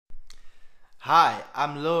Hi,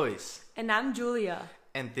 I'm Lois, And I'm Julia.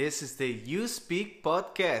 and this is the You Speak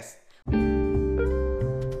podcast.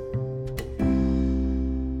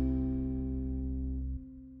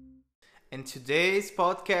 In today's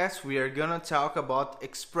podcast, we are gonna talk about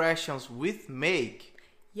expressions with make.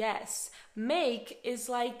 Yes, make is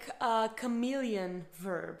like a chameleon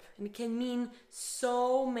verb and it can mean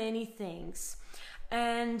so many things.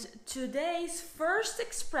 And today's first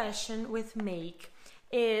expression with make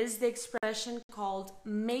is the expression called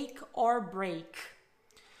make or break.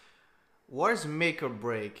 What is make or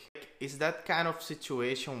break? Is that kind of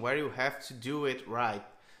situation where you have to do it right,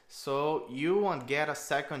 so you won't get a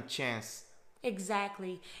second chance.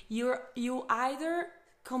 Exactly. You either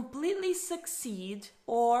completely succeed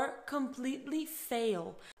or completely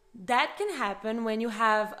fail. That can happen when you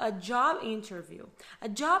have a job interview. A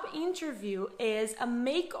job interview is a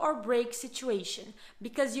make or break situation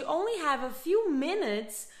because you only have a few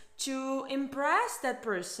minutes to impress that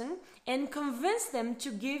person and convince them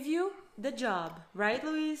to give you the job, right,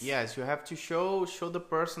 Luis? Yes, you have to show the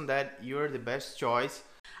person that you're the best choice.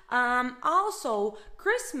 Also,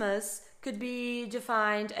 Christmas could be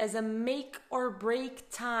defined as a make or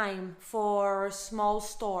break time for small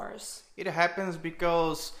stores. It happens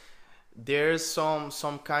because there's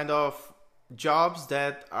some kind of jobs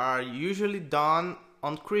that are usually done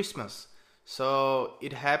on Christmas. So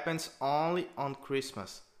it happens only on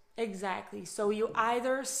Christmas. Exactly. So you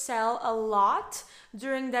either sell a lot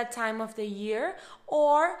during that time of the year,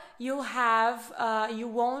 or you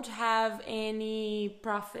won't have any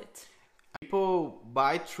profit. People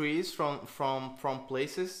buy trees from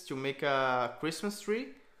places to make a Christmas tree.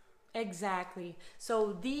 Exactly.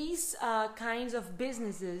 So these kinds of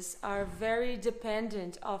businesses are very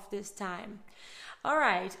dependent of this time. All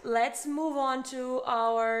right, let's move on to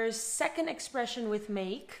our second expression with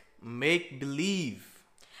make. Make believe.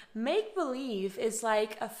 Make believe is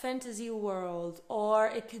like a fantasy world, or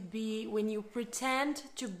it could be when you pretend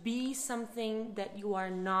to be something that you are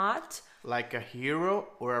not. Like a hero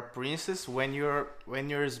or a princess when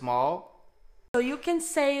you're small. So you can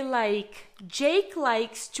say like Jake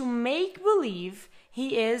likes to make believe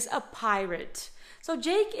he is a pirate. So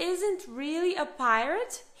Jake isn't really a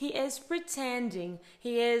pirate, he is pretending.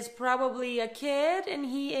 He is probably a kid and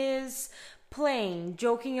he is playing,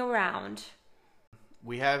 joking around.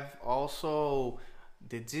 We have also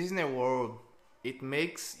the Disney World. It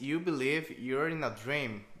makes you believe you're in a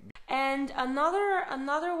dream. And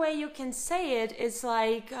another way you can say it is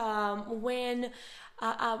like when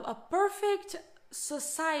a perfect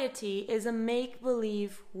society is a make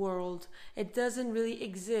believe world. It doesn't really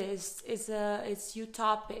exist. It's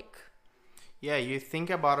utopic. Yeah, you think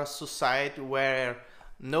about a society where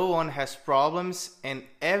no one has problems and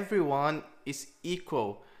everyone is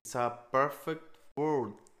equal. It's a perfect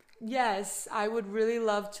world. Yes, I would really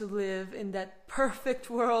love to live in that perfect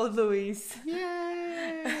world, Luis.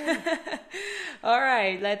 Yay! All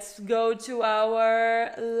right, let's go to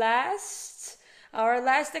our last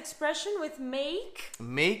expression with make.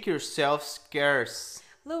 Make yourself scarce.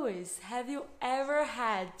 Luis, have you ever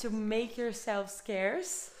had to make yourself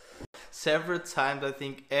scarce? Several times, I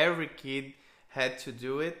think every kid had to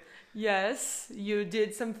do it. Yes, you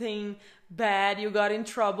did something bad. You got in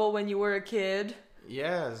trouble when you were a kid.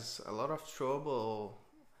 Yes, a lot of trouble.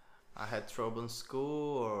 I had trouble in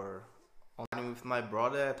school or online with my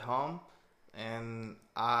brother at home, and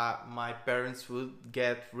my parents would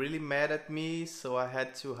get really mad at me, so I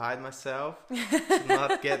had to hide myself to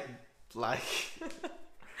not get like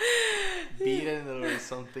beaten or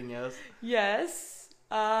something else. Yes.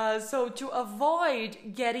 So to avoid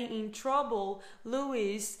getting in trouble,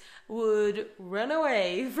 Luis would run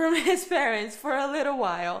away from his parents for a little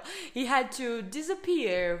while. He had to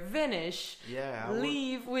disappear, vanish, Yeah,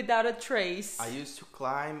 leave without a trace. I used to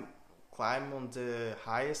climb on the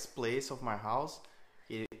highest place of my house.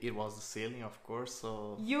 It was the ceiling, of course.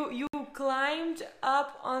 So You climbed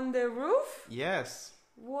up on the roof? yes,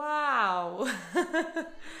 Wow.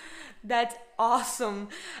 That's awesome.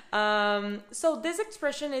 So this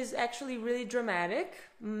expression is actually really dramatic.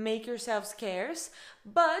 Make yourself scarce.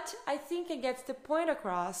 But I think it gets the point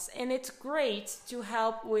across, and it's great to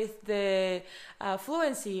help with the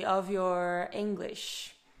fluency of your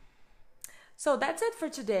English. So that's it for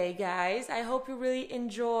today, guys. I hope you really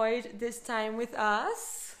enjoyed this time with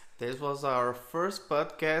us. this was our first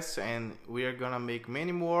podcast, and we are gonna make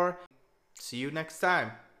many more. See you next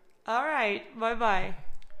time. All right. Bye bye.